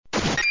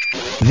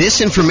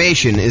This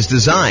information is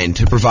designed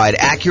to provide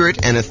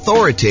accurate and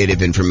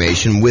authoritative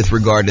information with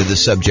regard to the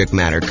subject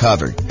matter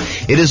covered.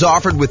 It is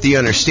offered with the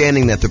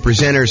understanding that the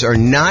presenters are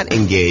not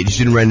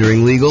engaged in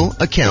rendering legal,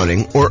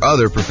 accounting, or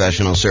other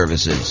professional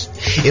services.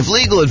 If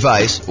legal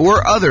advice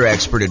or other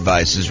expert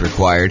advice is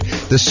required,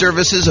 the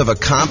services of a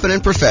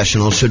competent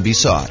professional should be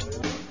sought.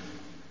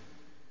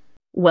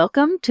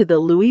 Welcome to the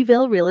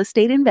Louisville Real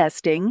Estate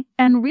Investing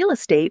and Real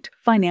Estate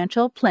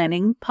Financial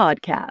Planning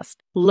Podcast.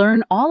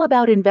 Learn all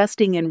about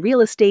investing in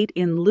real estate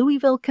in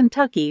Louisville,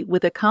 Kentucky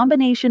with a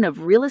combination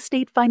of real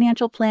estate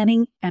financial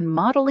planning and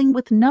modeling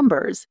with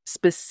numbers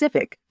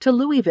specific to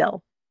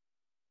Louisville.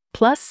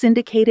 Plus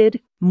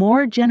syndicated,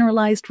 more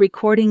generalized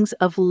recordings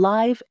of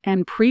live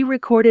and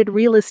pre-recorded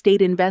real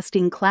estate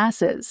investing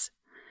classes.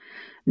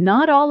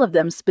 Not all of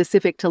them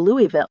specific to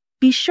Louisville.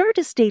 Be sure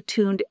to stay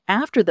tuned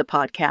after the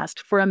podcast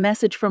for a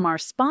message from our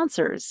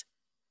sponsors.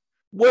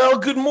 Well,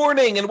 good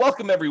morning and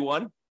welcome,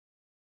 everyone.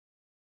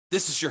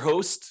 This is your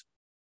host,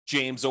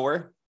 James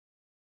Orr,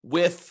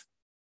 with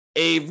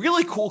a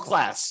really cool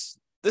class.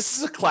 This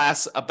is a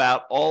class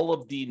about all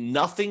of the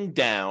nothing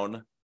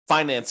down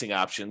financing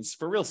options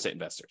for real estate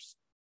investors.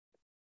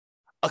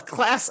 A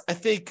class I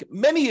think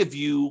many of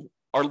you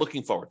are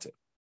looking forward to.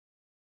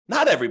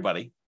 Not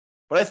everybody.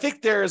 But I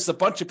think there's a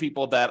bunch of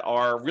people that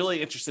are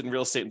really interested in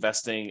real estate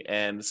investing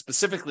and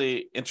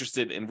specifically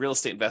interested in real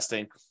estate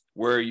investing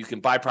where you can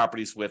buy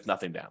properties with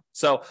nothing down.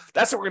 So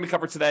that's what we're going to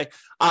cover today.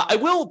 I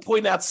will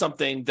point out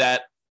something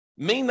that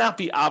may not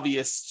be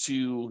obvious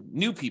to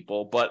new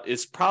people, but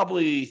is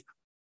probably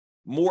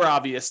more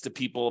obvious to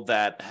people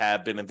that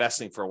have been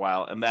investing for a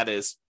while. And that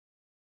is,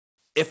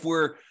 if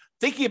we're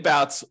thinking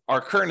about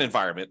our current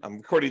environment, I'm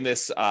recording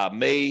this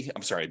March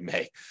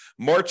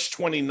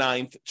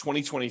 29th,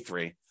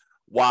 2023.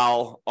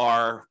 While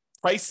our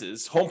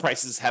home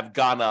prices have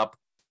gone up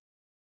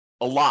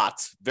a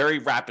lot, very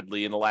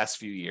rapidly in the last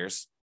few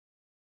years,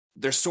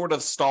 they're sort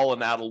of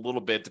stalling out a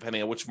little bit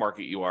depending on which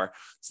market you are.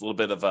 It's a little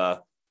bit of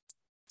a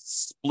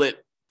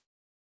split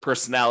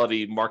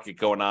personality market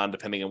going on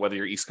depending on whether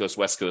you're East Coast,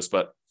 West Coast.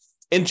 But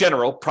in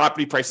general,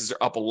 property prices are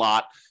up a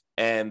lot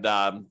and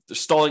they're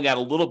stalling out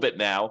a little bit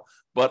now,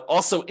 but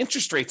also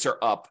interest rates are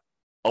up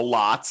a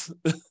lot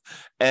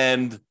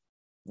and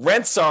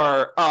rents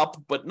are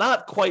up, but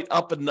not quite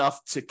up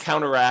enough to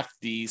counteract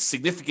the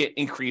significant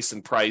increase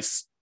in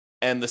price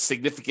and the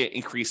significant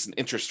increase in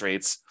interest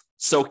rates.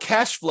 So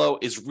cash flow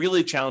is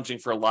really challenging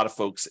for a lot of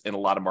folks in a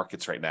lot of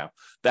markets right now.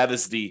 That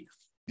is the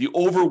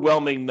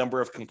overwhelming number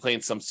of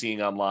complaints I'm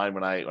seeing online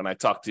when I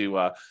talk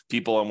to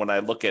people and when I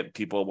look at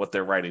people, what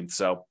they're writing.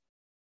 So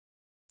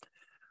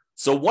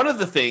one of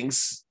the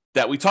things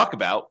that we talk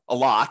about a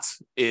lot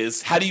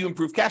is how do you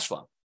improve cash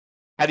flow?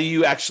 How do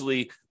you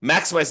actually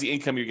maximize the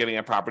income you're getting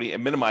on property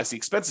and minimize the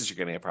expenses you're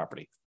getting on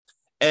property?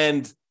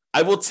 And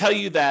I will tell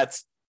you that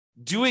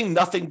doing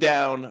nothing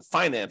down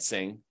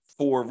financing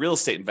for real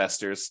estate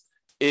investors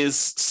is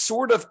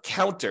sort of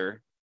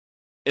counter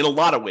in a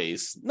lot of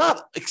ways,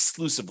 not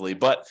exclusively,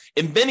 but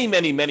in many,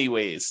 many, many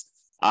ways.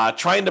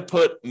 Trying to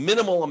put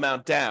minimal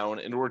amount down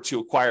in order to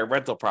acquire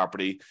rental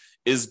property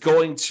is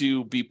going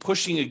to be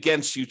pushing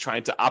against you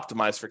trying to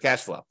optimize for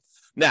cash flow.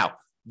 Now,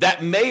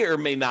 that may or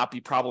may not be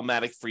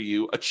problematic for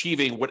you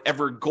achieving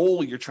whatever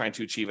goal you're trying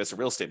to achieve as a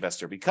real estate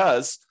investor,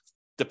 because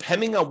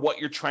depending on what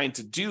you're trying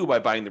to do by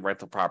buying the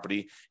rental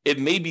property, it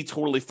may be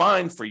totally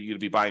fine for you to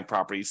be buying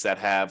properties that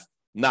have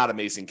not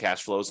amazing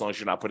cash flow as long as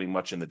you're not putting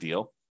much in the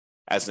deal,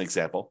 as an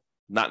example.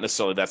 Not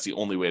necessarily that's the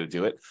only way to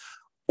do it.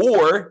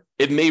 Or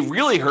it may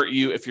really hurt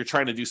you if you're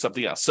trying to do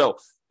something else. So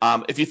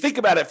if you think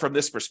about it from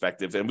this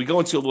perspective, and we go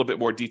into a little bit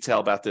more detail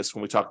about this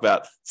when we talk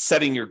about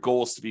setting your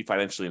goals to be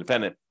financially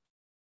independent,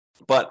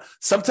 but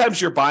sometimes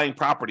you're buying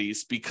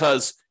properties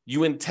because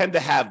you intend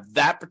to have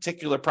that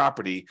particular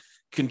property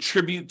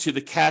contribute to the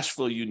cash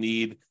flow you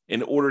need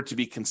in order to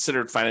be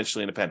considered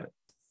financially independent.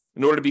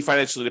 In order to be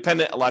financially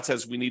independent, a lot of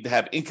times we need to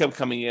have income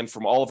coming in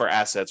from all of our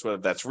assets, whether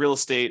that's real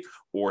estate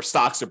or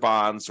stocks or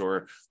bonds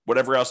or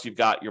whatever else you've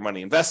got your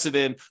money invested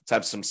in, to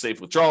have some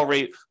safe withdrawal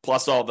rate,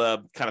 plus all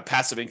the kind of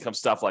passive income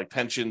stuff like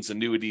pensions,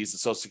 annuities, and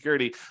Social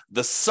Security.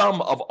 The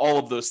sum of all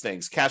of those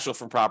things, cash flow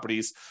from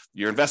properties,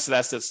 your invested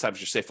assets times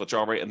your safe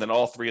withdrawal rate, and then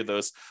all three of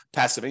those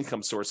passive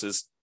income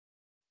sources,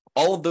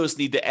 all of those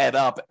need to add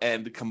up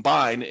and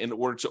combine in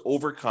order to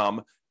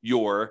overcome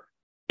your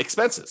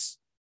expenses.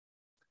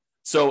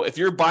 So if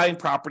you're buying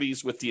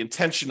properties with the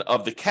intention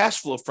of the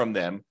cash flow from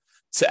them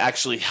to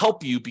actually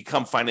help you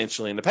become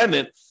financially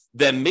independent,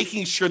 then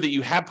making sure that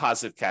you have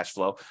positive cash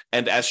flow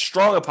and as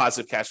strong a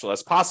positive cash flow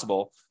as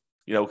possible,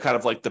 kind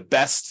of like the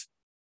best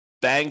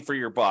bang for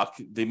your buck,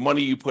 the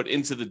money you put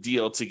into the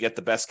deal to get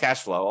the best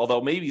cash flow.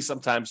 Although maybe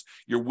sometimes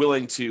you're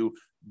willing to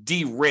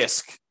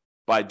de-risk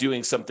by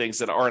doing some things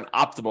that aren't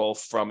optimal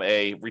from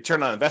a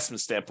return on investment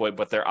standpoint,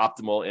 but they're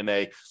optimal in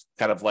a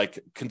kind of like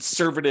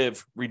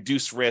conservative,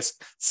 reduced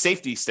risk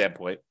safety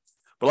standpoint.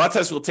 But a lot of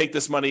times we'll take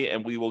this money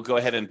and we will go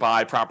ahead and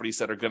buy properties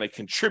that are going to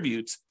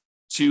contribute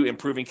to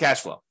improving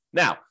cash flow.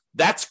 Now,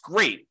 that's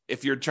great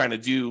if you're trying to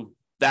do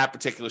that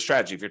particular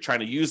strategy, if you're trying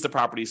to use the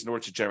properties in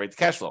order to generate the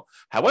cash flow.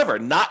 However,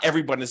 not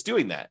everyone is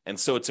doing that. And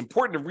so it's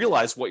important to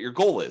realize what your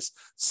goal is.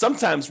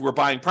 Sometimes we're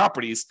buying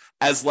properties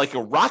as like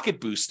a rocket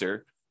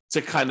booster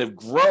to kind of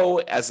grow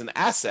as an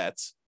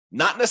asset,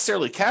 not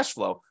necessarily cash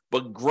flow,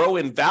 but grow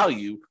in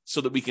value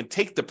so that we can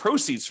take the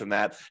proceeds from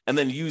that and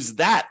then use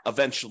that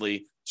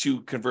eventually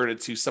to convert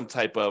it to some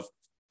type of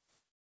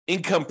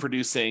income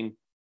producing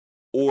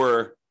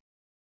or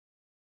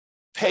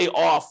pay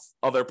off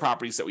other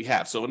properties that we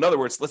have. So in other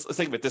words, let's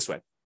think of it this way.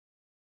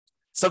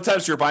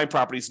 Sometimes you're buying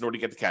properties in order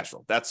to get the cash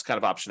flow. That's kind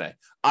of option A.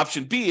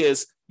 Option B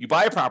is you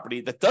buy a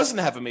property that doesn't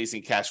have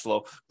amazing cash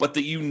flow, but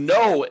that you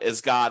know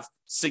has got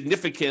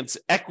significant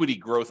equity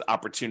growth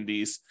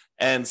opportunities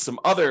and some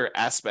other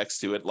aspects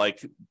to it,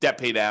 like debt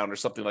pay down or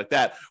something like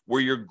that,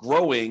 where you're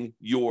growing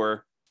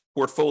your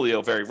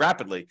portfolio very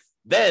rapidly.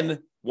 Then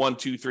 1,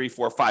 2, 3,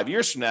 4, 5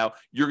 years from now,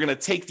 you're going to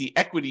take the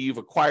equity you've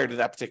acquired in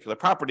that particular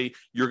property.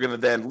 You're going to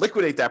then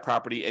liquidate that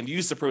property and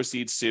use the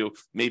proceeds to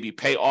maybe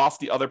pay off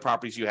the other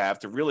properties you have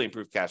to really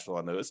improve cash flow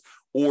on those.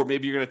 Or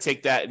maybe you're going to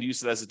take that and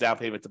use it as a down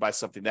payment to buy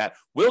something that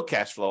will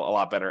cash flow a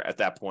lot better at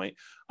that point.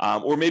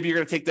 Or maybe you're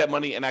going to take that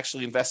money and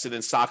actually invest it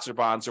in stocks or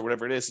bonds or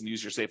whatever it is and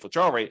use your safe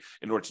withdrawal rate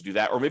in order to do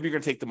that. Or maybe you're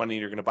going to take the money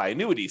and you're going to buy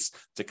annuities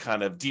to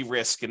kind of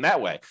de-risk in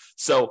that way.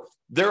 So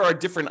there are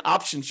different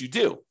options you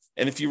do.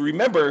 And if you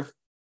remember,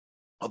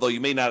 although you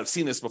may not have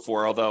seen this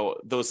before, although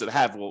those that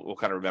have will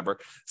kind of remember.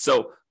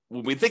 So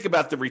when we think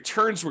about the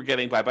returns we're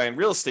getting by buying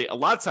real estate, a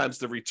lot of times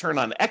the return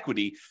on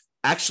equity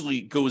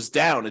actually goes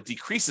down. It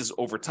decreases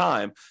over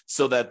time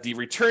so that the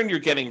return you're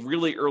getting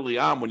really early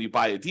on when you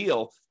buy a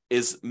deal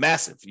is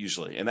massive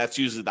usually. And that's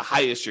usually the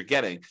highest you're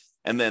getting.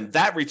 And then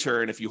that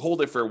return, if you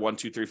hold it for 1,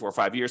 2, 3, 4,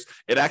 5 years,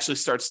 it actually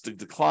starts to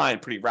decline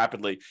pretty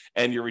rapidly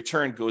and your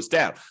return goes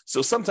down.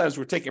 So sometimes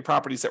we're taking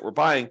properties that we're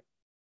buying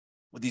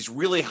with these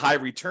really high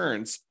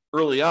returns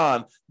early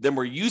on, then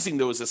we're using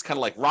those as kind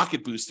of like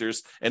rocket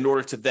boosters in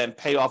order to then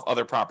pay off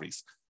other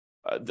properties.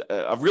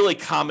 A really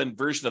common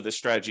version of this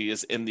strategy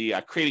is in the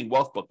Creating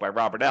Wealth book by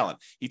Robert Allen.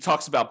 He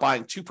talks about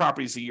buying 2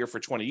 properties a year for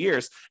 20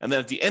 years, and then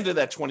at the end of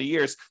that 20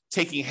 years,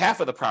 taking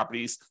half of the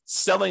properties,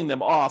 selling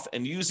them off,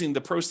 and using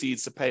the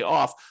proceeds to pay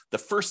off the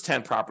first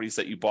 10 properties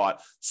that you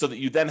bought so that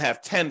you then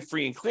have 10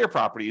 free and clear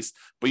properties,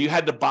 but you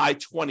had to buy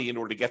 20 in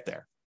order to get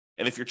there.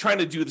 And if you're trying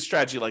to do the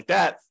strategy like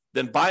that,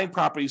 then buying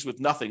properties with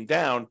nothing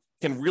down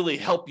can really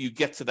help you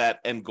get to that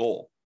end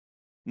goal.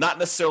 Not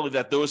necessarily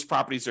that those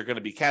properties are going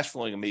to be cash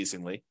flowing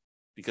amazingly,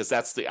 because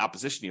that's the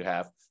opposition you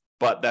have,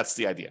 but that's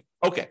the idea.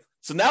 Okay,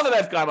 so now that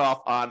I've gone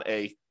off on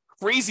a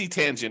crazy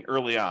tangent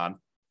early on,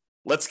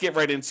 let's get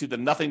right into the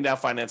nothing down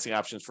financing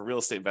options for real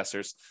estate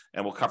investors,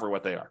 and we'll cover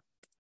what they are.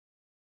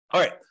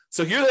 All right,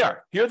 so here they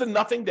are. Here are the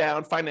nothing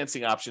down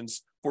financing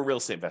options for real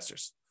estate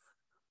investors.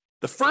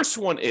 The first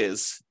one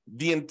is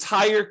the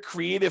entire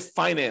creative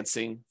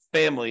financing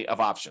family of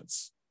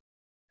options.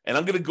 And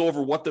I'm going to go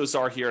over what those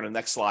are here in the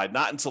next slide,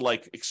 not into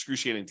like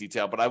excruciating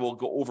detail, but I will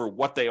go over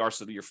what they are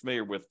so that you're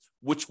familiar with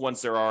which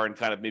ones there are and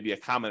kind of maybe a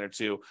comment or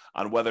two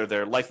on whether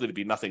they're likely to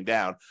be nothing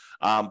down.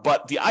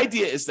 But the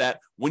idea is that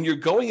when you're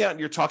going out and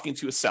you're talking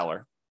to a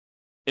seller,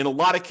 in a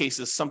lot of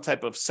cases, some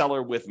type of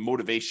seller with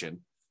motivation,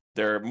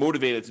 they're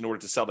motivated in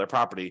order to sell their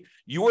property,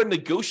 you are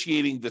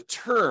negotiating the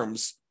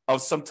terms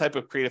of some type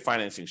of creative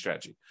financing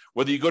strategy.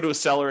 Whether you go to a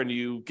seller and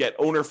you get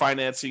owner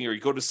financing, or you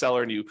go to a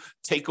seller and you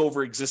take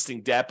over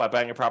existing debt by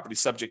buying a property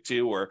subject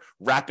to or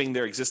wrapping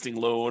their existing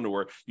loan,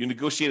 or you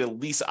negotiate a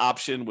lease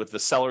option with the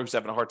seller who's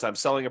having a hard time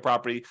selling a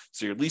property,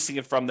 so you're leasing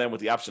it from them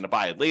with the option to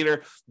buy it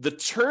later. The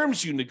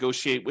terms you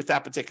negotiate with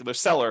that particular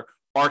seller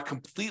are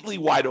completely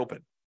wide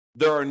open.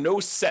 There are no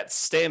set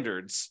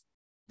standards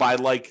by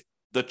like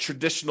the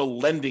traditional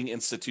lending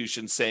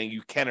institutions saying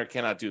you can or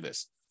cannot do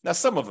this. Now,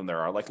 some of them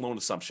there are, like loan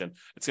assumption.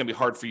 It's going to be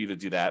hard for you to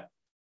do that.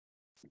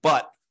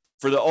 But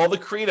for all the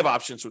creative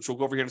options, which we'll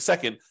go over here in a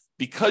second,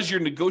 because you're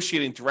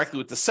negotiating directly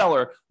with the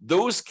seller,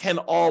 those can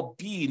all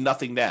be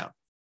nothing down.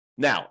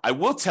 Now, I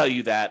will tell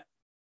you that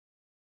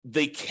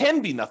they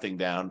can be nothing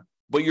down,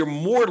 but you're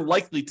more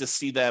likely to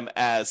see them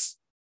as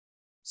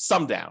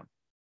some down.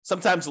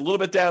 Sometimes a little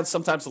bit down,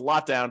 sometimes a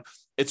lot down.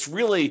 It's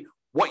really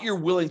what you're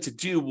willing to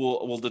do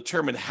will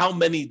determine how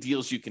many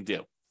deals you can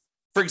do.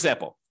 For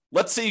example,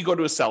 let's say you go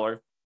to a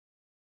seller,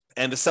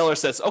 and the seller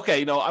says,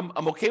 okay,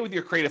 I'm okay with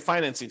your creative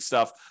financing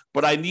stuff,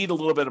 but I need a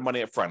little bit of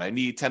money up front. I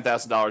need $10,000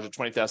 or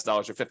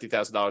 $20,000 or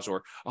 $50,000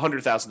 or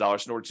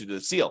 $100,000 in order to do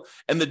this deal.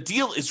 And the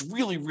deal is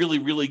really, really,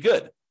 really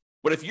good.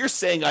 But if you're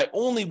saying I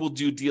only will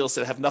do deals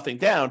that have nothing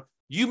down,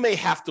 you may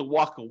have to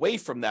walk away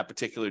from that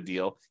particular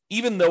deal,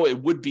 even though it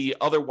would be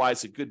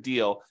otherwise a good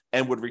deal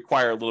and would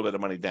require a little bit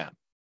of money down.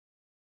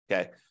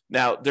 Okay.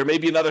 Now, there may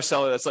be another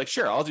seller that's like,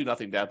 sure, I'll do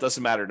nothing down. It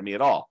doesn't matter to me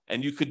at all.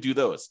 And you could do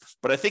those.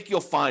 But I think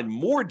you'll find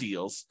more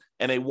deals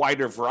and a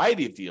wider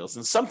variety of deals.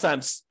 And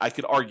sometimes I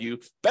could argue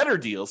better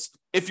deals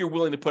if you're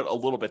willing to put a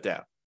little bit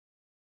down.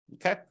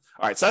 Okay.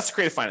 All right. So that's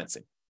creative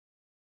financing.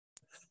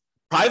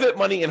 Private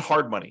money and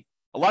hard money.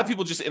 A lot of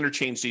people just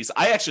interchange these.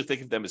 I actually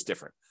think of them as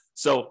different.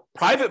 So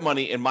private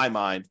money, in my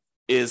mind,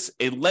 is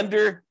a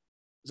lender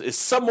is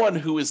someone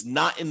who is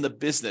not in the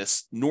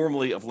business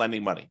normally of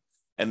lending money.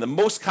 And the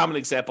most common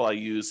example I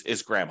use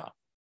is grandma.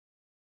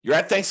 You're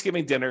at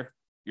Thanksgiving dinner.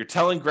 You're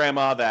telling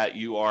grandma that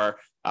you are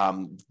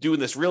doing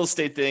this real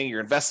estate thing.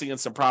 You're investing in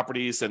some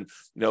properties, and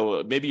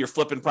maybe you're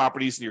flipping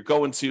properties, and you're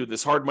going to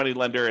this hard money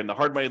lender, and the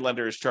hard money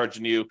lender is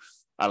charging you,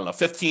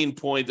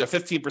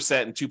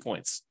 15% and 2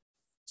 points.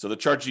 So they're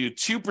charging you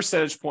 2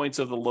 percentage points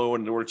of the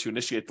loan in order to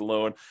initiate the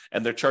loan,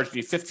 and they're charging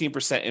you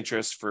 15%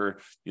 interest for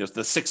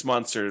the 6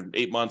 months or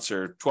 8 months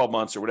or 12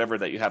 months or whatever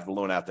that you have the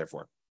loan out there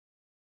for.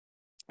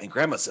 And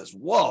grandma says,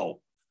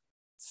 "Whoa,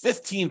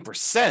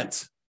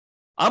 15%.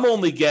 I'm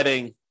only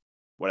getting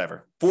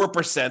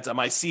 4% on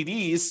my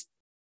CDs.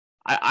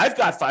 I've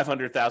got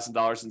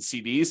 $500,000 in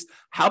CDs.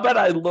 How about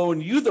I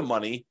loan you the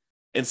money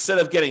instead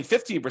of getting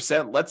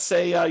 15%? Let's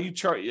say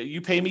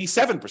you pay me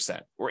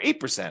 7% or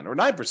 8% or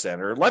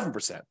 9% or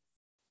 11%."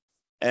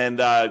 And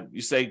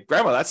you say,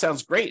 "Grandma, that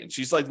sounds great." And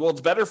she's like, "Well,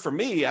 it's better for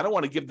me. I don't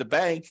want to give the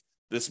bank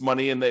this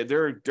money, and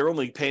they're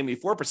only paying me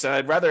 4%.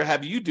 I'd rather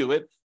have you do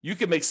it. You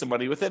can make some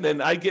money with it,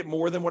 and I get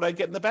more than what I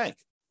get in the bank."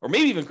 Or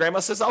maybe even grandma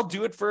says, "I'll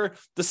do it for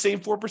the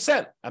same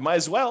 4%. I might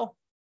as well."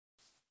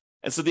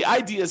 And so the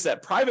idea is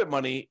that private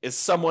money is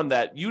someone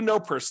that you know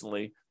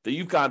personally, that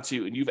you've gone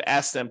to, and you've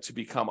asked them to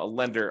become a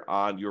lender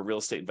on your real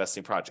estate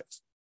investing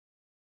projects.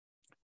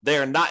 They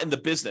are not in the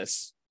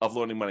business of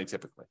loaning money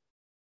typically.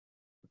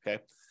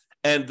 Okay.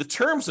 And the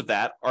terms of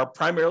that are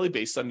primarily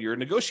based on your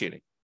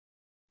negotiating.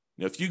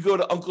 If you go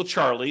to Uncle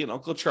Charlie, and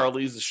Uncle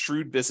Charlie is a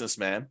shrewd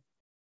businessman,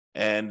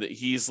 and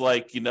he's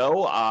like,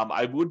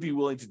 I would be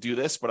willing to do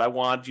this, but I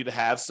want you to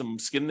have some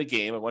skin in the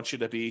game. I want you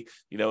to be,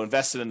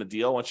 invested in the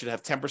deal. I want you to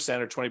have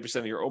 10% or 20%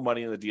 of your own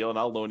money in the deal, and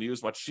I'll loan you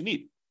as much as you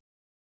need.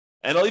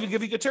 And I'll even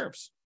give you good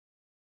terms.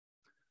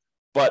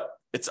 But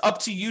it's up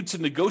to you to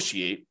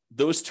negotiate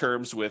those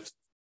terms with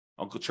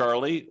Uncle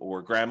Charlie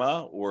or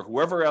grandma or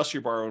whoever else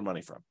you're borrowing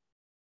money from.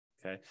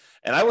 Okay.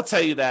 And I will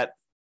tell you that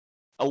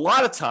a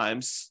lot of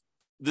times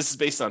this is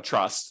based on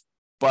trust.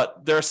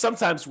 But there are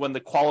sometimes when the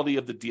quality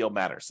of the deal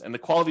matters, and the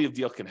quality of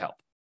deal can help.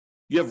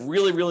 You have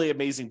really, really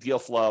amazing deal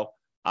flow.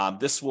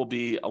 This will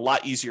be a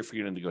lot easier for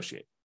you to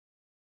negotiate.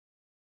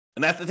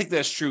 And I think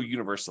that's true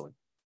universally,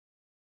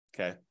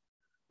 okay,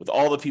 with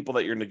all the people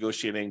that you're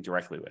negotiating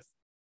directly with.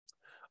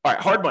 All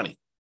right, hard money.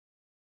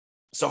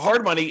 So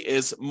hard money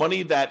is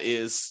money that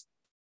is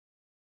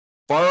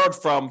borrowed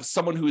from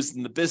someone who is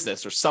in the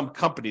business, or some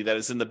company that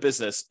is in the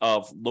business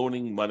of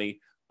loaning money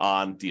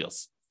on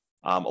deals.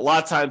 A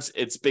lot of times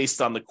it's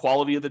based on the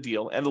quality of the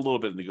deal and a little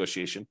bit of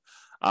negotiation.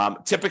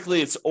 Typically,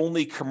 it's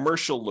only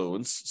commercial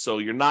loans, so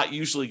you're not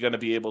usually going to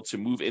be able to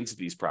move into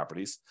these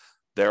properties.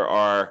 There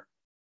are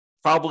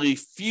probably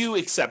few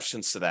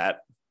exceptions to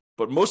that,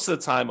 but most of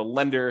the time, a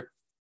lender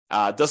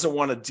doesn't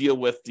want to deal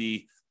with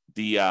the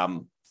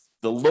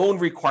loan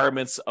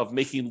requirements of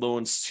making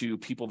loans to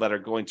people that are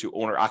going to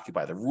own or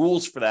occupy. The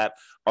rules for that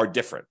are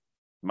different,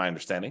 my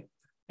understanding,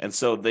 and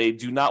so they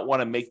do not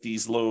want to make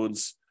these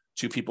loans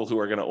to people who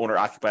are going to own or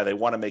occupy. They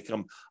want to make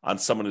them on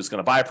someone who's going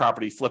to buy a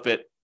property, flip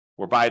it,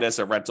 or buy it as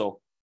a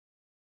rental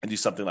and do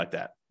something like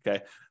that.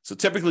 Okay. So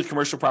typically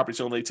commercial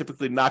properties only,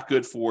 typically not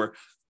good for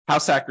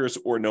house hackers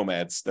or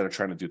nomads that are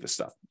trying to do this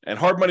stuff. And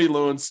hard money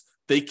loans,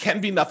 they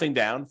can be nothing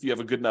down if you have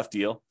a good enough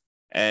deal,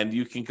 and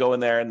you can go in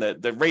there, and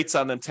the rates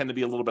on them tend to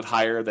be a little bit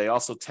higher. They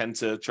also tend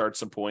to charge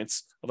some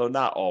points, although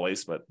not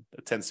always, but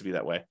it tends to be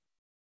that way.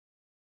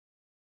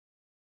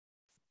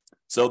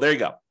 So there you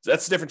go.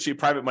 That's the difference between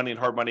private money and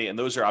hard money, and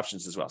those are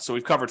options as well. So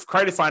we've covered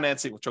credit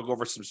financing, which I'll go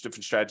over some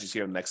different strategies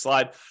here in the next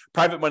slide.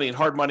 Private money and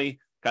hard money,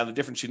 kind of the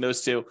difference between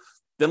those two.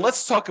 Then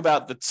let's talk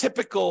about the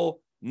typical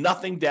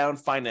nothing down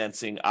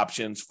financing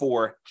options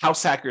for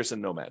house hackers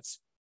and nomads.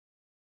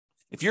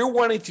 If you're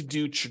wanting to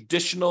do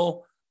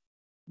traditional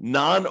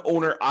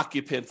non-owner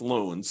occupant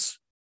loans,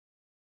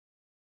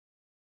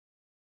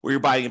 where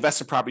you're buying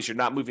investment properties, you're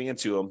not moving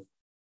into them,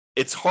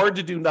 it's hard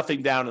to do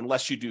nothing down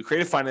unless you do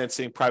creative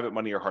financing, private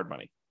money, or hard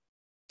money.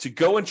 To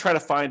go and try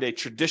to find a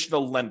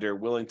traditional lender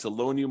willing to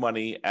loan you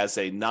money as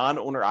a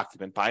non-owner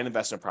occupant, buy an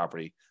investment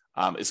property,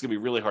 is going to be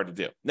really hard to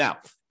do. Now,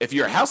 if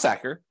you're a house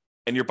hacker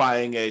and you're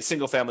buying a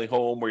single family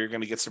home where you're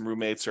going to get some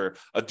roommates, or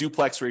a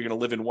duplex where you're going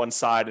to live in one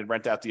side and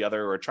rent out the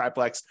other, or a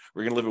triplex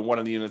where you're going to live in one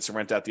of the units and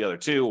rent out the other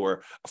two,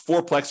 or a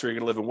fourplex where you're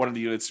going to live in one of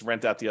the units and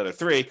rent out the other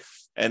three.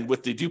 And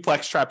with the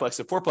duplex, triplex,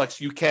 and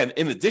fourplex, you can,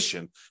 in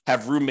addition,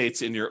 have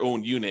roommates in your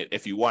own unit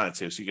if you wanted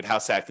to. So you can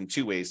house hack in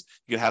two ways.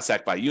 You can house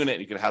hack by unit,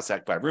 and you can house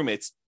hack by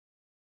roommates.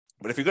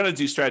 But if you're going to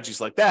do strategies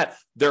like that,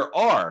 there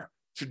are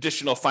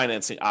traditional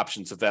financing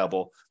options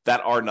available that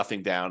are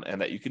nothing down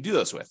and that you can do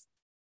those with.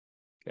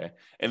 Okay.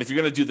 And if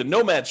you're going to do the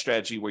nomad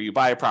strategy, where you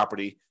buy a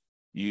property,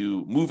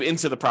 you move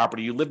into the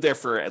property, you live there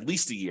for at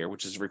least a year,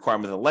 which is a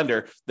requirement of the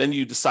lender, then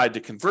you decide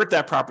to convert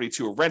that property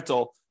to a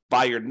rental,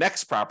 buy your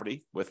next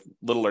property with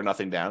little or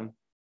nothing down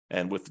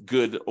and with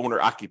good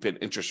owner-occupant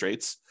interest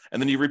rates. And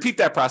then you repeat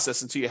that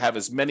process until you have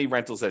as many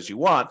rentals as you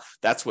want.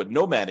 That's what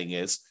nomading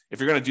is. If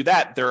you're going to do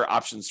that, there are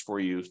options for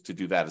you to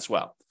do that as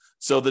well.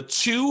 So the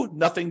two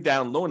nothing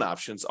down loan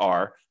options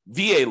are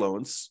VA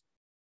loans,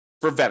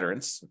 for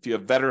veterans. If you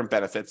have veteran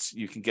benefits,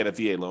 you can get a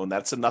VA loan.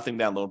 That's a nothing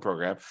down loan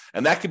program.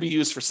 And that could be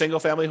used for single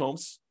family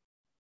homes.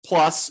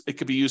 Plus, it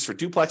could be used for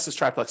duplexes,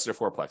 triplexes, or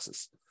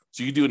fourplexes.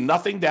 So you do a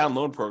nothing down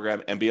loan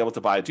program and be able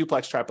to buy a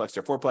duplex, triplex,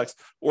 or fourplex,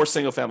 or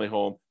single family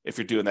home if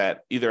you're doing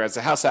that either as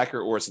a house hacker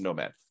or as a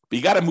nomad. But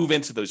you got to move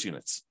into those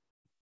units.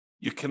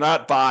 You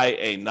cannot buy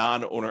a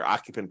non-owner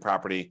occupant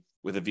property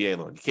with a VA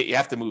loan. You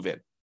have to move in.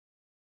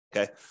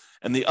 Okay.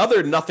 And the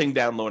other nothing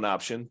down loan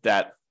option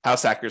that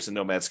house hackers and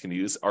nomads can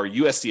use are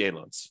USDA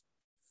loans.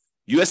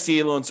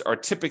 USDA loans are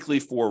typically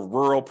for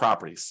rural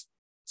properties.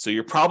 So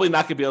you're probably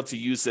not going to be able to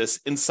use this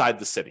inside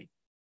the city.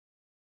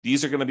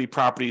 These are going to be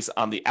properties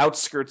on the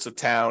outskirts of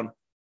town,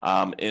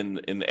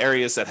 in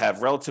areas that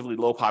have relatively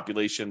low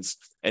populations,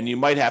 and you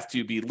might have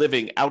to be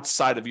living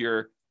outside of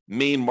your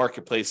main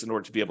marketplace in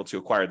order to be able to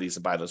acquire these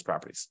and buy those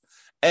properties.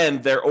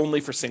 And they're only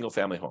for single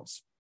family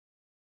homes.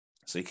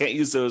 So you can't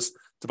use those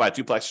to buy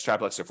duplex,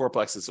 triplex, or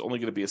fourplex. It's only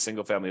going to be a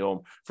single family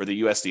home for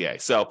the USDA.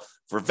 So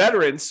for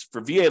veterans, for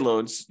VA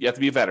loans, you have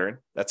to be a veteran.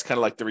 That's kind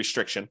of like the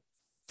restriction.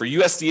 For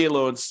USDA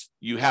loans,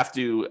 you have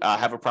to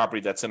have a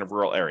property that's in a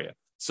rural area.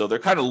 So they're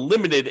kind of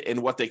limited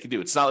in what they can do.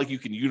 It's not like you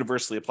can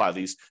universally apply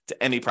these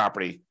to any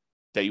property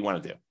that you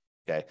want to do.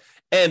 Okay.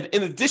 And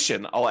in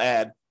addition, I'll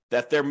add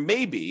that there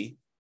may be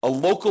a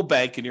local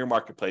bank in your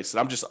marketplace that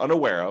I'm just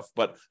unaware of,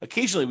 but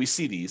occasionally we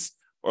see these,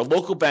 or a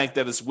local bank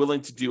that is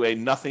willing to do a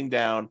nothing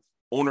down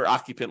owner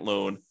occupant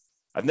loan.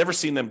 I've never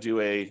seen them do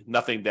a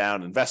nothing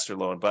down investor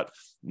loan, but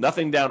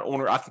nothing down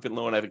owner occupant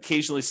loan. I've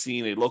occasionally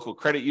seen a local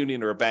credit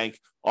union or a bank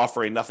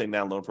offer a nothing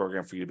down loan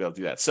program for you to be able to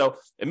do that. So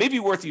it may be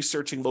worth you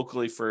searching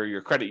locally for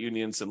your credit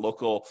unions and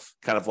local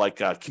kind of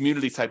like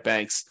community type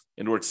banks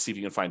in order to see if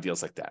you can find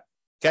deals like that.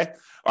 Okay.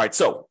 All right.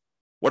 So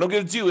what I'm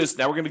going to do is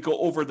now we're going to go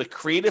over the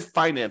creative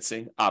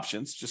financing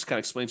options, just kind of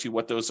explain to you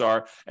what those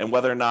are and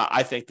whether or not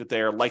I think that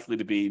they are likely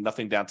to be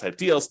nothing down type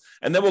deals.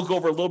 And then we'll go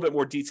over a little bit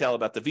more detail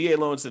about the VA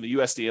loans and the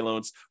USDA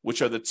loans,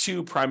 which are the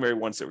two primary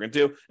ones that we're going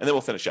to do. And then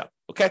we'll finish up.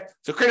 Okay.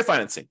 So creative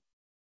financing.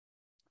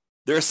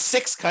 There are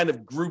 6 kind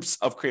of groups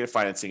of creative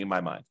financing in my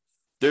mind.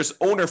 There's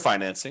owner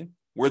financing,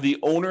 where the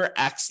owner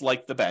acts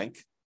like the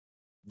bank.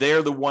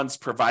 They're the ones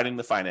providing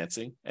the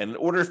financing. And in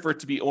order for it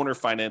to be owner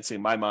financing,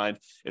 in my mind,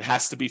 it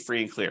has to be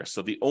free and clear.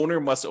 So the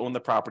owner must own the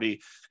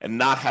property and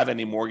not have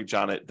any mortgage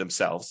on it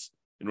themselves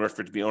in order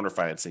for it to be owner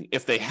financing.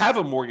 If they have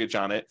a mortgage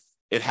on it,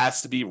 it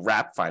has to be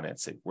wrap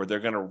financing, where they're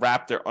going to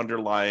wrap their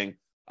underlying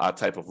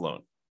type of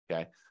loan.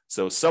 Okay.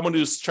 So someone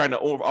who's trying to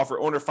offer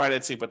owner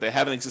financing, but they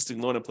have an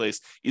existing loan in place,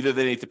 either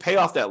they need to pay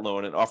off that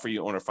loan and offer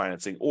you owner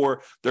financing,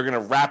 or they're going to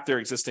wrap their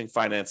existing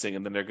financing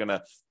and then they're going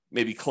to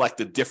maybe collect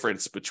the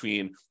difference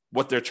between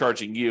what they're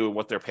charging you and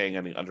what they're paying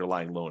on the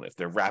underlying loan if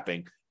they're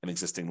wrapping an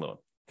existing loan.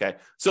 Okay.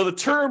 So the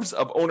terms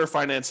of owner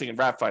financing and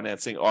wrap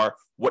financing are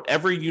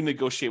whatever you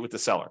negotiate with the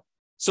seller.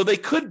 So they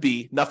could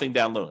be nothing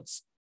down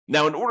loans.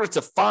 Now, in order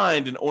to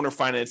find an owner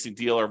financing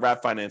deal or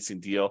wrap financing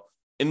deal,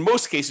 in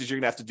most cases, you're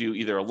going to have to do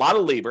either a lot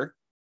of labor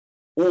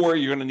or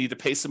you're going to need to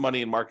pay some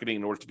money in marketing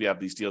in order to be able to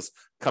have these deals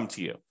come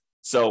to you.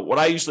 So what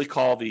I usually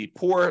call the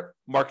poor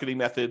marketing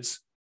methods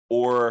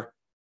or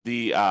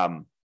the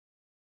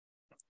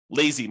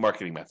lazy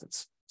marketing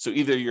methods. So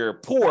either you're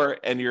poor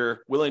and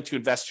you're willing to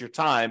invest your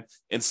time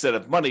instead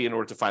of money in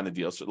order to find the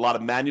deals, so a lot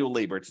of manual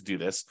labor to do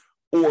this,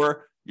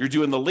 or you're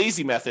doing the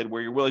lazy method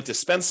where you're willing to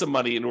spend some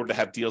money in order to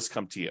have deals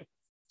come to you.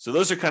 So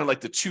those are kind of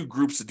like the 2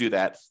 groups to do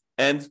that.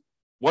 And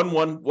one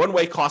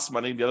way costs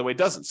money and the other way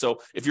doesn't.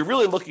 So if you're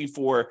really looking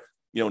for,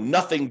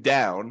 nothing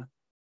down,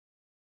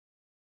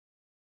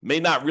 may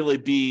not really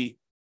be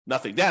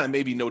nothing down. It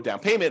may be no down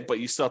payment, but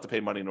you still have to pay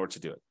money in order to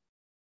do it.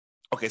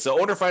 Okay,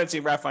 so owner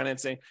financing, wrap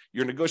financing,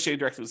 you're negotiating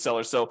directly with the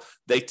seller. So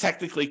they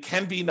technically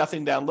can be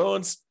nothing down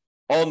loans,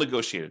 all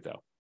negotiated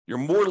though. You're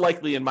more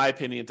likely, in my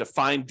opinion, to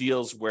find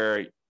deals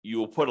where you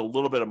will put a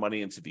little bit of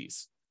money into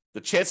these.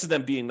 The chance of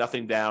them being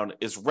nothing down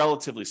is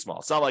relatively small.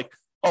 It's not like,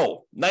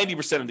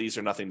 90% of these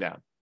are nothing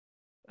down.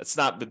 That's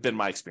not been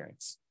my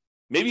experience.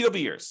 Maybe it'll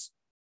be yours.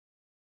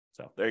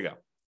 So there you go. All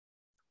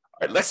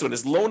right, next one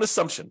is loan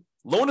assumption.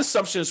 Loan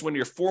assumption is when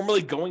you're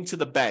formally going to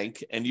the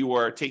bank and you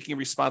are taking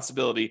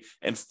responsibility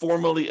and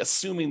formally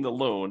assuming the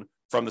loan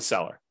from the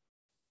seller.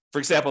 For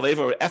example, they have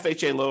an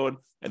FHA loan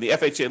and the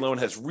FHA loan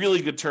has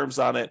really good terms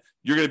on it.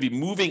 You're going to be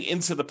moving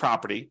into the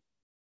property.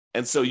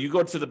 And so you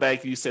go to the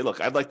bank and you say,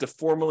 look, I'd like to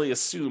formally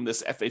assume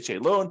this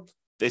FHA loan.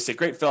 They say,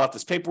 great, fill out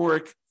this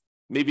paperwork.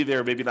 Maybe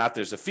there, maybe not.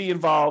 There's a fee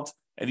involved.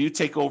 And you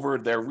take over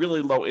their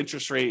really low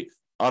interest rate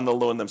on the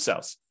loan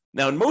themselves.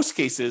 Now, in most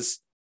cases,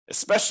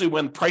 especially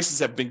when prices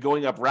have been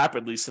going up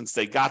rapidly since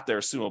they got their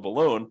assumable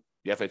loan,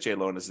 the FHA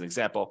loan as an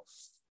example,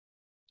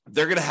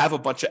 they're going to have a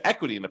bunch of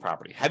equity in the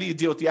property. How do you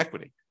deal with the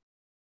equity?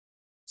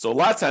 So a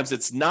lot of times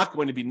it's not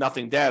going to be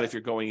nothing down if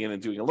you're going in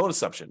and doing a loan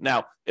assumption.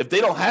 Now, if they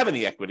don't have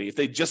any equity, if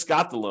they just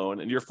got the loan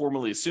and you're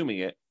formally assuming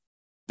it,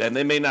 then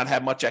they may not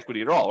have much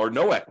equity at all or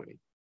no equity.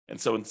 And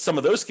so in some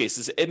of those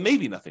cases, it may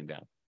be nothing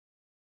down.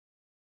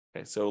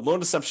 Okay, so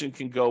loan assumption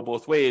can go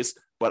both ways,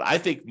 but I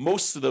think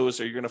most of those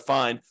are you're going to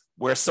find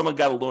where someone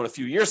got a loan a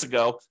few years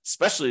ago,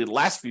 especially the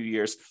last few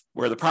years,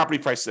 where the property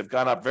prices have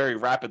gone up very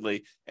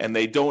rapidly and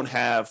they don't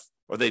have,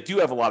 or they do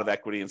have a lot of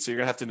equity. And so you're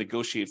going to have to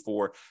negotiate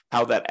for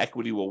how that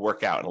equity will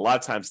work out. And a lot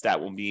of times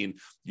that will mean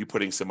you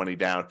putting some money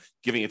down,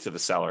 giving it to the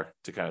seller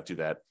to kind of do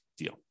that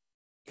deal.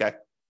 Okay.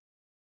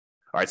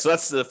 All right. So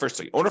that's the first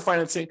thing: owner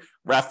financing,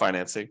 RAF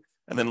financing,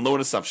 and then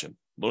loan assumption.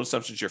 Loan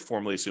assumptions, you're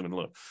formally assuming the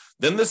loan.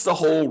 Then there's the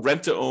whole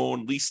rent to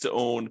own,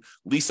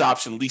 lease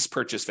option, lease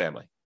purchase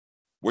family,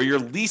 where you're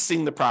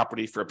leasing the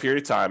property for a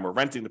period of time or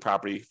renting the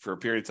property for a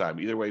period of time,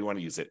 either way you want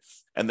to use it.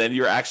 And then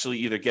you're actually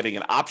either getting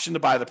an option to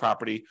buy the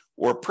property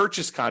or a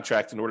purchase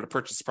contract in order to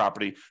purchase the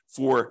property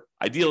for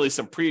ideally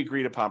some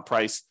pre-agreed upon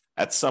price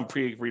at some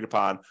pre-agreed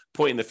upon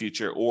point in the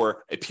future,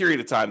 or a period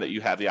of time that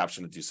you have the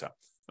option to do so.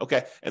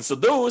 Okay. And so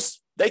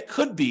those, they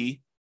could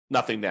be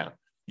nothing down.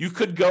 You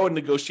could go and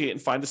negotiate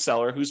and find a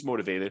seller who's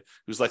motivated,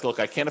 who's like, look,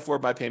 I can't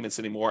afford my payments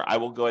anymore. I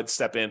will go ahead and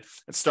step in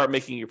and start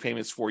making your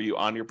payments for you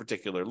on your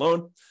particular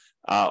loan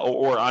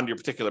or on your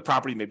particular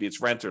property. Maybe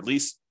it's rent or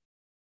lease.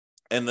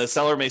 And the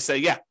seller may say,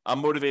 yeah, I'm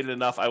motivated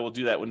enough. I will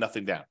do that with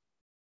nothing down.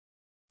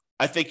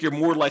 I think you're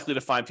more likely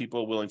to find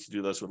people willing to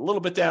do this with a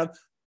little bit down,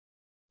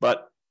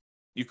 but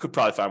you could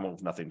probably find one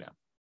with nothing down.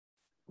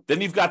 Then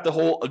you've got the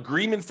whole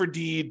agreement for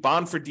deed,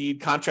 bond for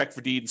deed, contract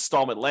for deed,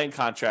 installment land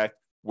contract,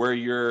 where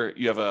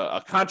you have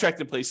a contract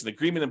in place, an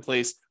agreement in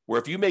place, where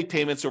if you make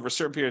payments over a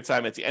certain period of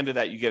time, at the end of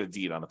that, you get a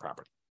deed on the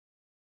property.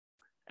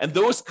 And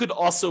those could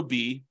also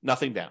be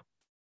nothing down.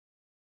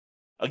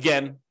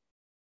 Again,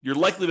 you're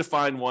likely to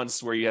find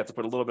ones where you have to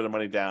put a little bit of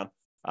money down,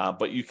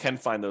 but you can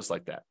find those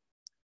like that.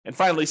 And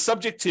finally,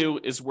 subject to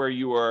is where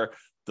you are,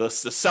 the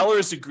seller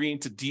is agreeing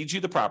to deed you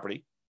the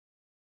property,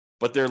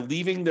 but they're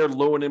leaving their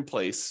loan in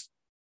place,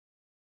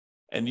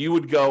 and you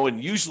would go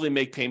and usually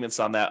make payments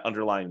on that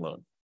underlying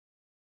loan.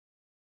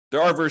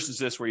 There are versions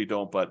of this where you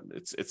don't, but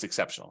it's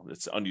exceptional.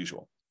 It's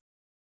unusual.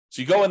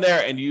 So you go in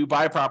there and you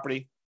buy a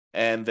property,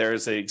 and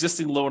there's an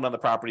existing loan on the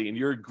property, and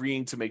you're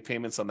agreeing to make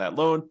payments on that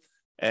loan,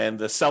 and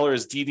the seller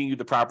is deeding you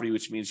the property,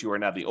 which means you are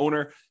now the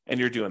owner, and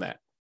you're doing that.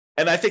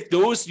 And I think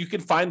those, you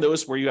can find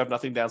those where you have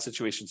nothing down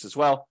situations as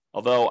well,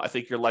 although I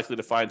think you're likely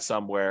to find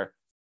some where,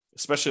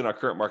 especially in our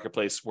current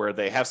marketplace, where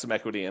they have some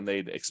equity and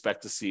they'd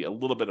expect to see a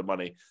little bit of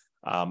money.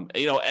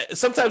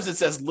 Sometimes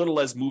it's as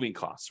little as moving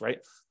costs, right?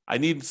 I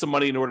need some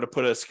money in order to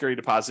put a security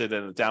deposit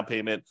and a down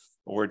payment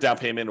or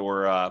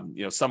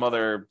some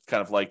other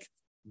kind of like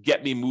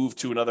get me moved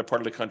to another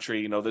part of the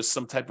country. There's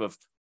some type of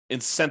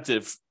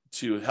incentive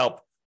to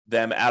help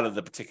them out of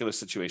the particular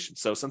situation.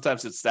 So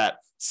sometimes it's that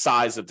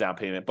size of down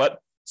payment, but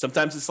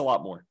sometimes it's a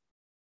lot more,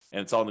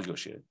 and it's all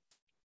negotiated.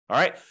 All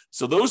right.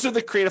 So those are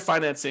the creative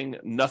financing,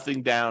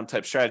 nothing down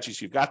type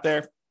strategies you've got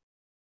there.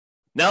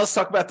 Now let's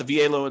talk about the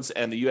VA loans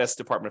and the U.S.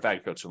 Department of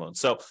Agriculture loans.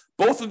 So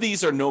both of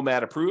these are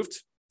Nomad approved.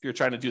 If you're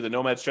trying to do the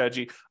Nomad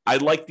strategy, I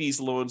like these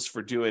loans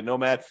for doing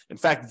Nomad. In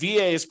fact,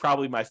 VA is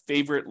probably my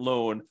favorite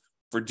loan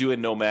for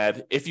doing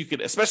Nomad,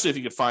 especially if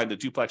you could find a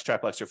duplex,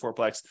 triplex, or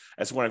fourplex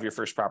as one of your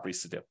first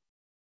properties to do.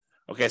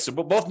 Okay, so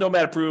both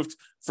Nomad approved.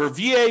 For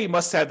VA, you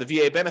must have the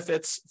VA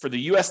benefits. For the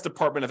U.S.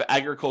 Department of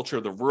Agriculture,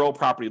 the rural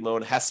property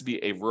loan has to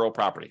be a rural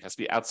property, has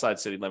to be outside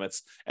city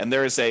limits. And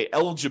there is a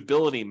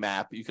eligibility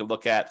map you can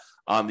look at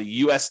on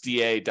the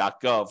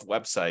USDA.gov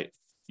website.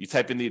 You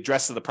type in the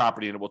address of the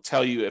property, and it will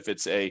tell you if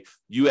it's a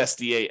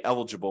USDA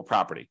eligible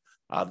property.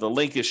 The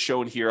link is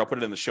shown here. I'll put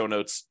it in the show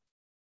notes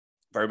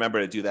if I remember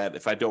to do that.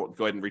 If I don't,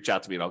 go ahead and reach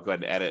out to me, and I'll go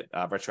ahead and add it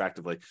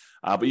retroactively.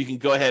 But you can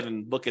go ahead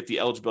and look at the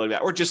eligibility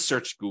map, or just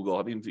search Google.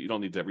 I mean, you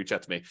don't need to reach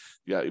out to me.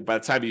 By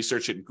the time you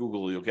search it in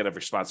Google, you'll get a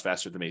response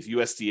faster than me. It's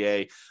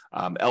USDA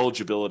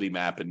eligibility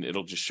map, and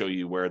it'll just show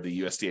you where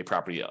the USDA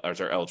property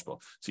are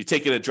eligible. So you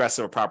take an address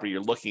of a property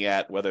you're looking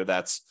at, whether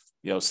that's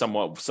some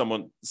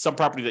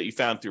property that you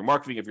found through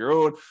marketing of your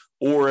own,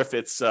 or if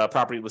it's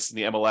property listed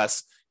in the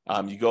MLS,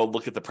 you go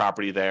look at the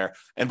property there.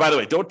 And by the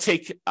way, don't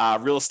take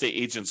real estate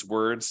agents'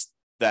 words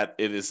that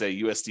it is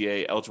a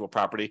USDA eligible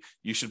property.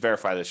 You should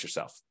verify this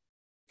yourself.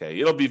 Okay,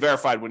 it'll be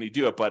verified when you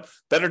do it, but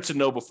better to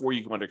know before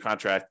you go under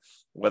contract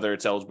whether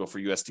it's eligible for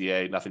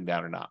USDA, nothing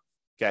down or not.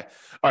 Okay.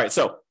 All right.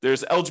 So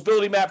there's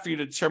eligibility map for you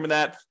to determine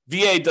that.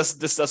 This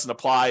doesn't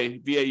apply.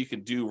 VA, you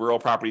can do rural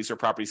properties or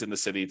properties in the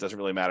city. It doesn't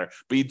really matter.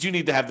 But you do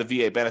need to have the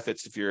VA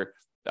benefits if you're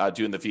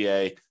doing the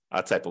VA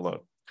type of loan.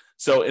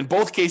 So in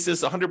both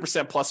cases,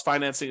 100% plus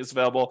financing is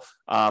available.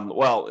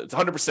 It's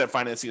 100%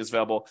 financing is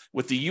available.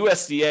 With the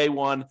USDA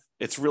one,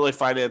 it's really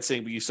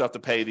financing, but you still have to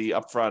pay the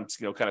upfront,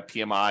 kind of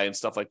PMI and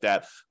stuff like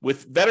that.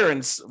 With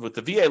veterans, with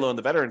the VA loan,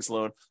 the veterans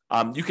loan,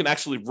 you can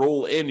actually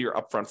roll in your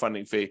upfront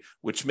funding fee,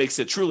 which makes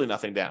it truly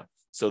nothing down.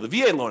 So the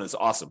VA loan is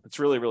awesome. It's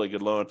really, really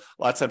good loan.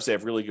 A lot of times they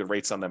have really good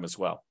rates on them as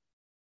well.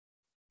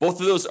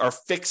 Both of those are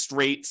fixed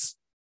rates.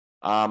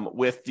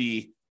 With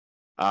the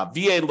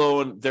VA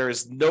loan, there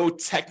is no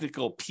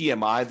technical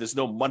PMI. There's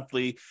no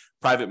monthly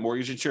private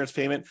mortgage insurance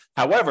payment.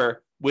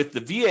 However, With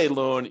the VA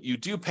loan, you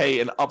do pay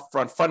an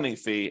upfront funding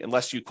fee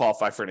unless you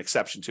qualify for an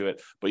exception to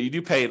it, but you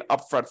do pay an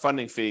upfront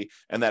funding fee,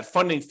 and that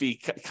funding fee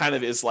kind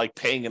of is like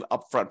paying an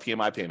upfront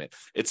PMI payment.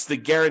 It's the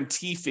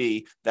guarantee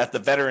fee that the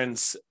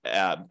Veterans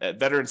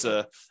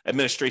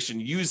Administration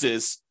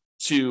uses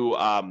to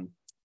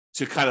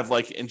kind of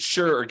like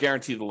insure or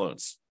guarantee the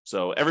loans.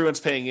 So everyone's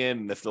paying in,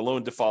 and if the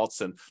loan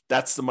defaults, and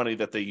that's the money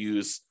that they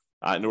use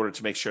in order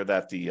to make sure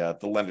that the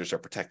lenders are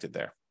protected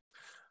there.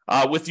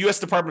 With U.S.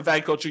 Department of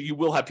Agriculture, you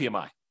will have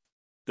PMI.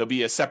 There'll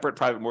be a separate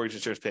private mortgage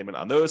insurance payment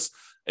on those.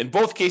 In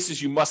both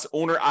cases, you must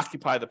own or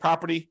occupy the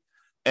property.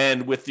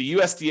 And with the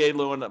USDA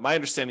loan, my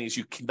understanding is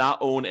you cannot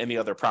own any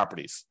other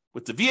properties.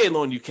 With the VA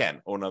loan, you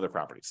can own other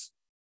properties.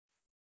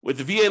 With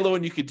the VA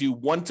loan, you could do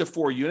 1 to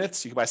 4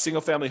 units. You can buy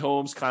single-family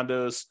homes,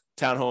 condos,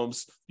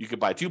 townhomes. You could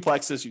buy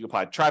duplexes. You could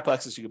buy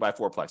triplexes. You could buy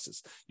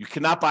fourplexes. You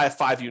cannot buy a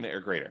 5-unit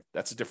or greater.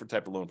 That's a different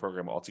type of loan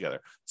program altogether.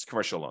 It's a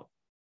commercial loan.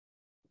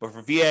 But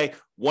for VA,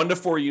 1 to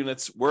 4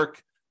 units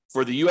work.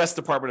 For the U.S.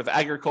 Department of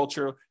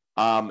Agriculture,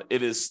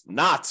 it is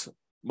not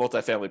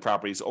multifamily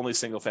properties, only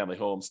single-family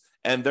homes.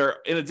 And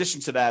in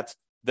addition to that,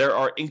 there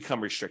are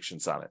income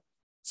restrictions on it.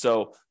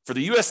 So for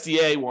the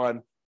USDA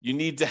one, you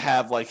need to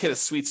have hit a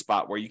sweet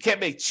spot where you can't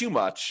make too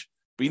much,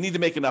 but you need to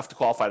make enough to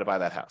qualify to buy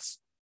that house.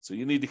 So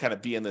you need to kind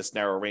of be in this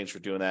narrow range for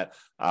doing that.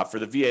 For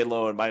the VA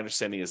loan, my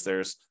understanding is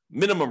there's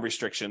minimum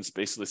restrictions,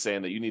 basically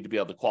saying that you need to be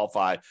able to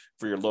qualify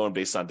for your loan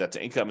based on debt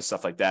to income and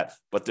stuff like that.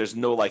 But there's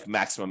no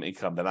maximum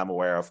income that I'm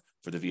aware of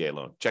for the VA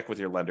loan. Check with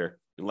your lender.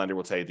 Your lender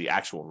will tell you the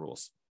actual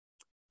rules.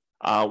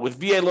 With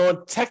VA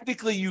loan,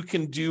 technically you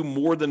can do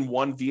more than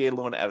one VA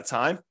loan at a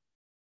time.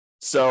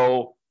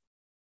 So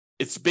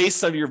it's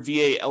based on your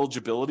VA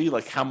eligibility,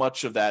 like how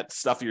much of that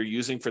stuff you're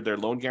using for their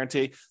loan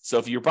guarantee. So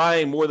if you're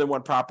buying more than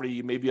one property,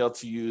 you may be able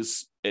to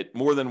use it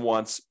more than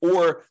once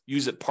or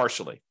use it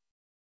partially.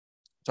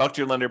 Talk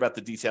to your lender about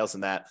the details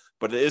in that,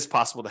 but it is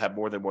possible to have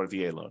more than one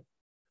VA loan.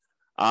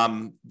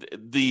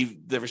 The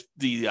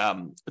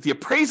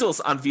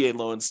appraisals on VA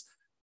loans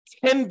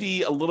can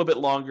be a little bit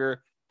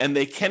longer, and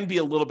they can be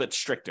a little bit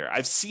stricter.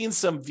 I've seen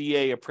some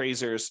VA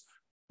appraisers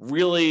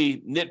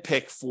really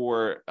nitpick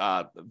for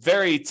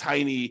very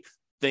tiny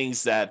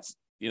things that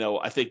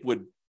I think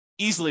would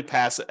easily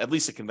pass at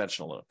least a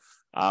conventional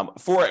loan.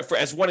 For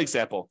as one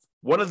example,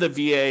 one of the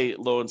VA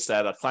loans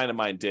that a client of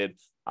mine did,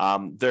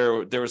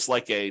 there was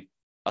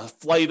a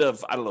flight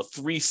of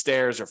 3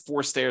 stairs or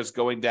 4 stairs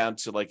going down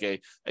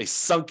to a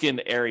sunken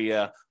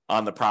area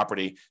on the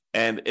property,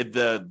 and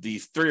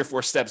the 3 or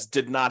 4 steps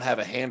did not have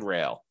a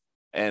handrail,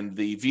 and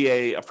the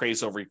VA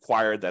appraisal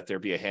required that there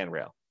be a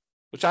handrail,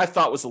 which I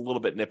thought was a little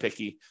bit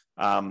nitpicky.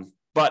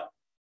 But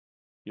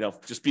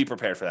just be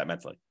prepared for that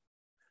mentally.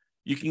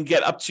 You can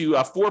get up to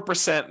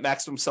 4%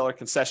 maximum seller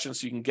concession,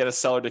 so you can get a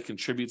seller to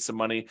contribute some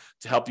money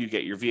to help you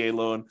get your VA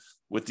loan.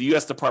 With the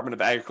U.S. Department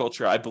of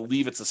Agriculture, I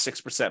believe it's a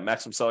 6%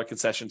 maximum seller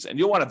concessions, and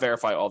you'll want to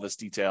verify all this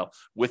detail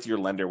with your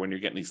lender when you're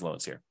getting these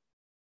loans here.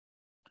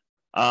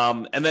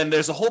 And then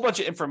there's a whole bunch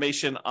of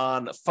information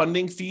on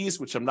funding fees,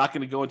 which I'm not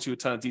going to go into a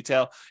ton of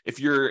detail. If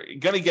you're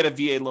going to get a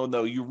VA loan,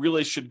 though, you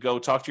really should go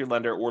talk to your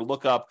lender or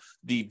look up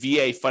the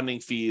VA funding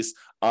fees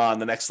on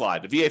the next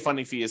slide. The VA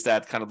funding fee is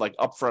that kind of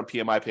upfront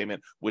PMI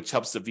payment, which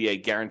helps the VA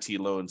guarantee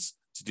loans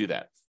to do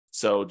that.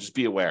 So just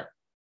be aware.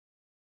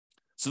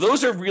 So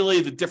those are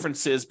really the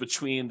differences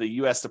between the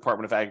U.S.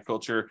 Department of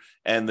Agriculture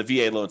and the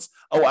VA loans.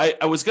 Oh,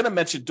 I was going to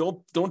mention,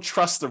 don't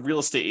trust the real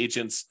estate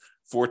agents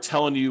for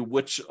telling you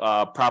which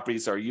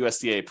properties are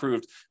USDA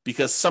approved,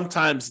 because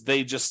sometimes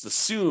they just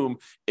assume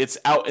it's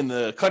out in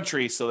the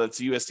country, so that's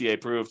USDA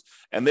approved,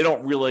 and they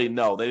don't really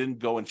know. They didn't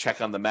go and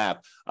check on the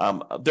map.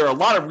 There are a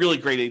lot of really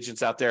great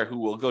agents out there who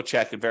will go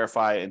check and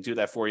verify and do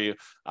that for you.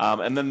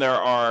 And then there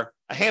are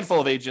a handful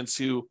of agents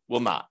who will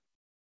not.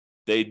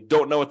 They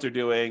don't know what they're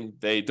doing.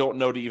 They don't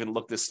know to even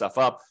look this stuff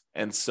up.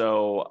 And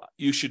so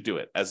you should do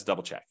it as a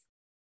double check.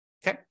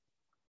 Okay.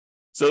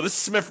 So this is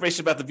some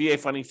information about the VA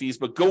funding fees,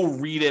 but go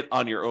read it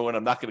on your own.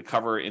 I'm not going to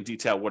cover in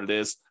detail what it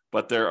is,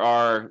 but there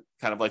are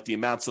kind of the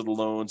amounts of the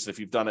loans, if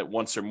you've done it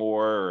once or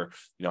more, or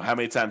how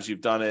many times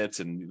you've done it.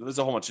 And there's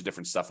a whole bunch of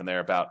different stuff in there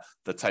about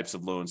the types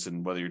of loans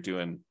and whether you're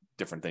doing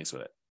different things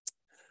with it.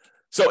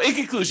 So in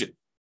conclusion,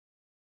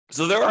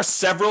 there are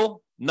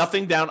several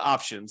nothing down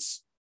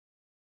options,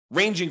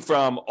 ranging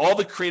from all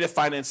the creative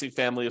financing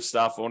family of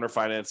stuff, owner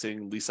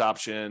financing, lease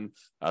option,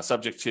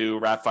 subject to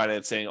wrap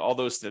financing, all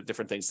those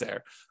different things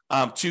there,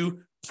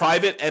 to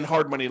private and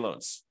hard money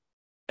loans.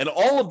 And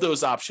all of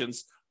those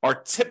options are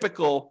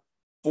typical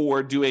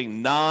for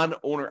doing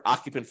non-owner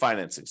occupant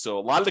financing. So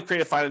a lot of the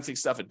creative financing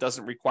stuff, it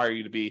doesn't require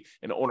you to be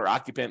an owner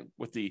occupant,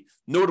 with the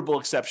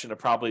notable exception of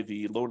probably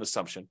the loan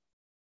assumption,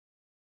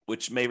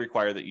 which may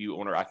require that you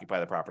owner occupy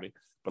the property.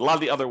 But a lot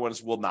of the other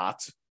ones will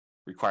not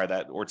require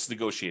that, or it's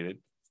negotiated.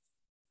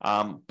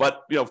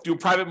 But do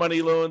private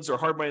money loans or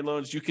hard money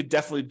loans, you could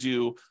definitely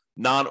do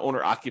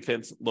non-owner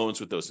occupant loans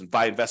with those and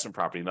buy investment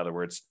property. In other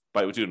words,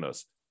 by doing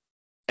those.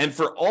 And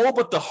for all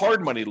but the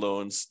hard money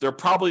loans, there are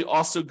probably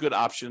also good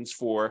options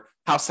for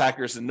house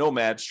hackers and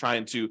nomads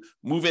trying to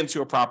move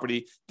into a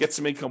property, get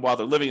some income while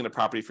they're living in the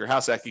property if you're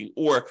house hacking,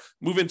 or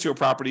move into a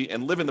property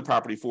and live in the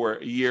property for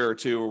a year or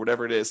two or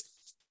whatever it is,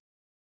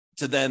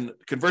 to then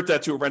convert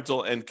that to a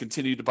rental and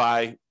continue to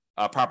buy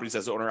properties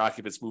as owner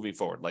occupants moving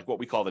forward, like what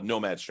we call the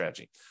nomad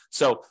strategy.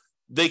 So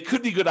they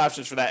could be good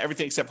options for that,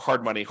 everything except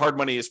hard money. Hard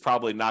money is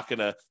probably not going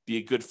to be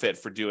a good fit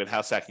for doing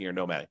house hacking or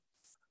nomading.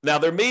 Now,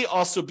 there may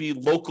also be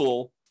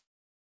local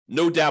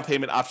no down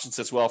payment options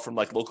as well from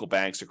like local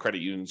banks or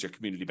credit unions or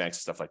community banks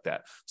and stuff like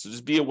that. So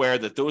just be aware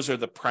that those are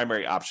the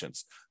primary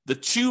options. The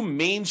two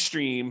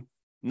mainstream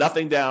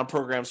nothing down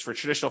programs for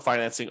traditional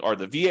financing are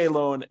the VA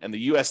loan and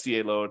the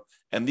USDA loan.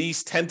 And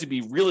these tend to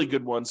be really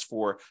good ones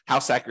for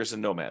house hackers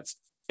and nomads.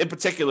 In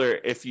particular,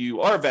 if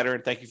you are a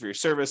veteran, thank you for your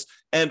service.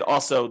 And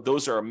also,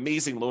 those are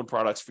amazing loan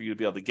products for you to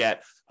be able to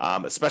get,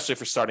 especially if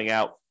you're starting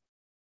out.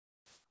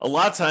 A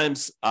lot of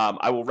times,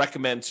 I will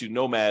recommend to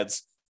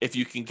nomads, if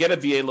you can get a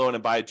VA loan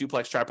and buy a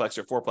duplex, triplex,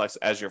 or fourplex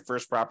as your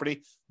first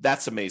property,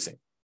 that's amazing.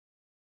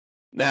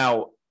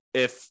 Now,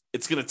 if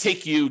it's going to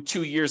take you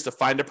 2 years to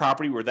find a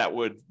property where that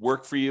would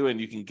work for you and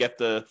you can get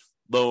the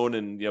loan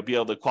and be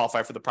able to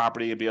qualify for the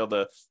property and be able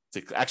to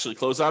actually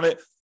close on it,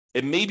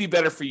 it may be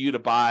better for you to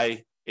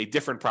buy a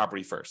different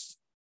property first.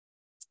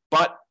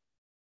 But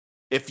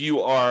if you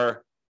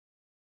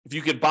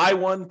could buy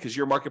one because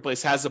your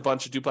marketplace has a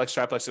bunch of duplex,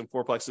 triplex, and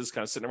fourplexes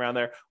kind of sitting around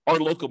there, our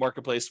local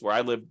marketplace where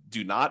I live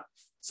do not.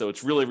 So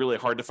it's really, really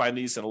hard to find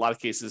these. In a lot of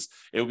cases,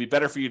 it would be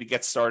better for you to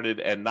get started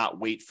and not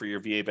wait for your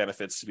VA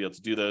benefits to be able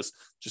to do those.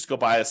 Just go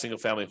buy a single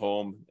family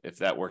home if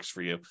that works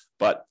for you.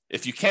 But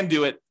if you can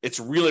do it, it's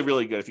really,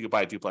 really good if you could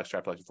buy a duplex,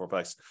 triplex, and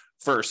fourplex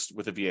first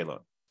with a VA loan.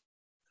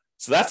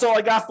 So that's all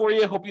I got for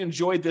you. Hope you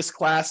enjoyed this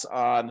class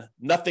on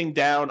nothing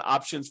down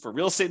options for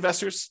real estate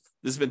investors.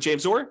 This has been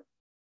James Orr.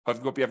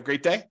 Hope you have a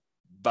great day.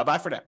 Bye-bye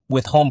for now.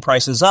 With home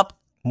prices up,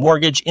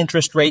 mortgage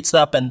interest rates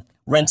up, and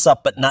rents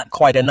up but not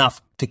quite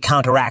enough to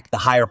counteract the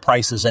higher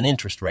prices and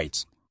interest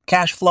rates,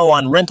 cash flow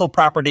on rental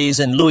properties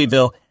in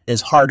Louisville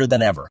is harder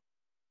than ever.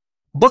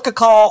 Book a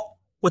call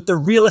with the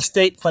Real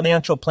Estate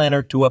Financial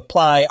Planner to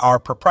apply our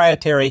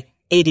proprietary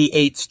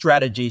 88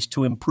 strategies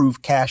to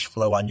improve cash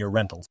flow on your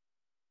rentals.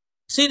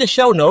 See the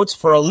show notes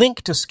for a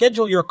link to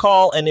schedule your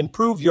call and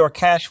improve your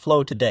cash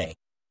flow today.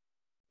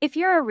 If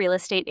you're a real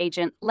estate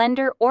agent,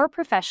 lender, or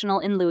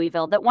professional in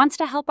Louisville that wants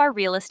to help our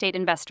real estate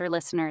investor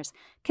listeners,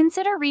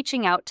 consider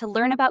reaching out to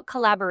learn about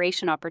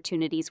collaboration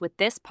opportunities with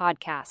this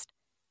podcast.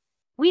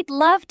 We'd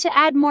love to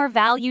add more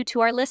value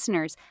to our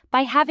listeners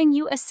by having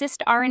you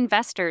assist our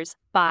investors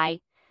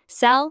buy,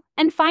 sell,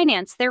 and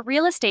finance their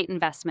real estate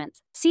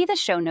investments. See the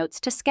show notes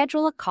to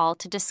schedule a call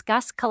to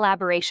discuss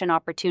collaboration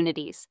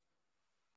opportunities.